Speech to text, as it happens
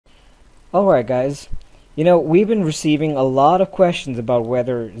Alright guys, we've been receiving a lot of questions about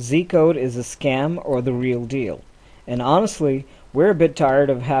whether Zcode is a scam or the real deal. And honestly, we're a bit tired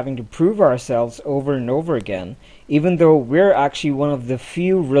of having to prove ourselves over and over again, even though we're actually one of the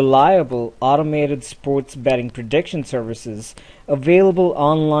few reliable automated sports betting prediction services available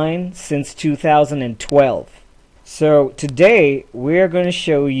online since 2012. So today we're going to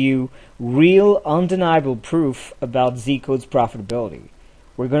show you real undeniable proof about Zcode's profitability.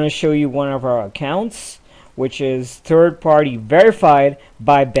 We're going to show you one of our accounts, which is third-party verified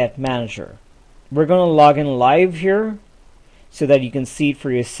by BetManager. We're going to log in live here so that you can see it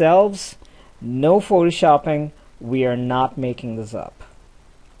for yourselves. No photoshopping. We are not making this up.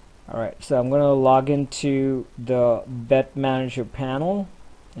 Alright, so I'm going to log into the BetManager panel,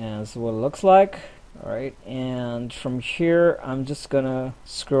 and this is what it looks like. Alright, and from here I'm just going to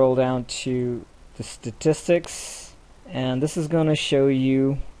scroll down to the statistics, and this is going to show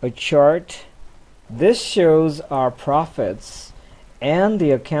you a chart. This shows our profits and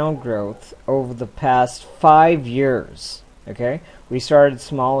the account growth over the past 5 years. Okay, we started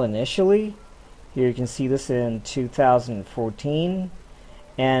small initially. Here you can see this in 2014,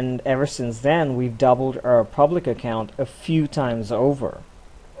 and ever since then we've doubled our public account a few times over.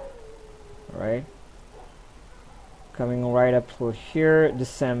 Alright, coming right up to here,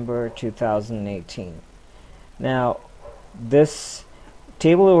 December 2018. Now this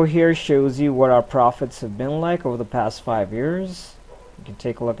table over here shows you what our profits have been like over the past 5 years. You can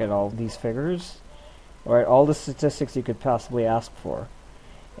take a look at all these figures. Alright, all the statistics you could possibly ask for.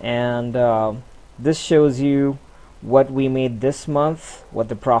 And this shows you what we made this month, what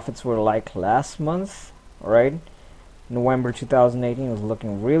the profits were like last month. Alright, November 2018 was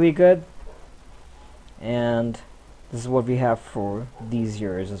looking really good. And this is what we have for these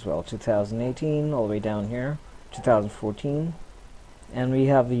years as well, 2018 all the way down here, 2014. And we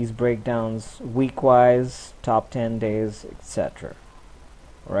have these breakdowns week-wise, top 10 days, etc.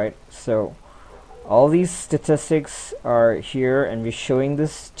 Right, so all these statistics are here, and we're showing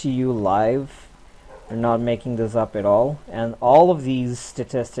this to you live. We're not making this up at all, and all of these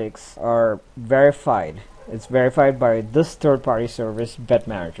statistics are verified. It's verified by this third-party service,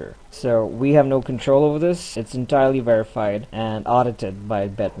 BetManager. So we have no control over this. It's entirely verified and audited by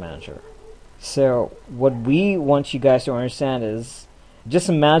BetManager. So what we want you guys to understand is, just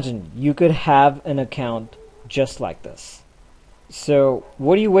imagine you could have an account just like this. So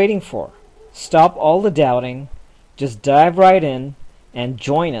what are you waiting for? Stop all the doubting, just dive right in and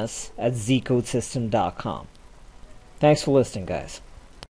join us at zcodesystem.com. Thanks for listening, guys.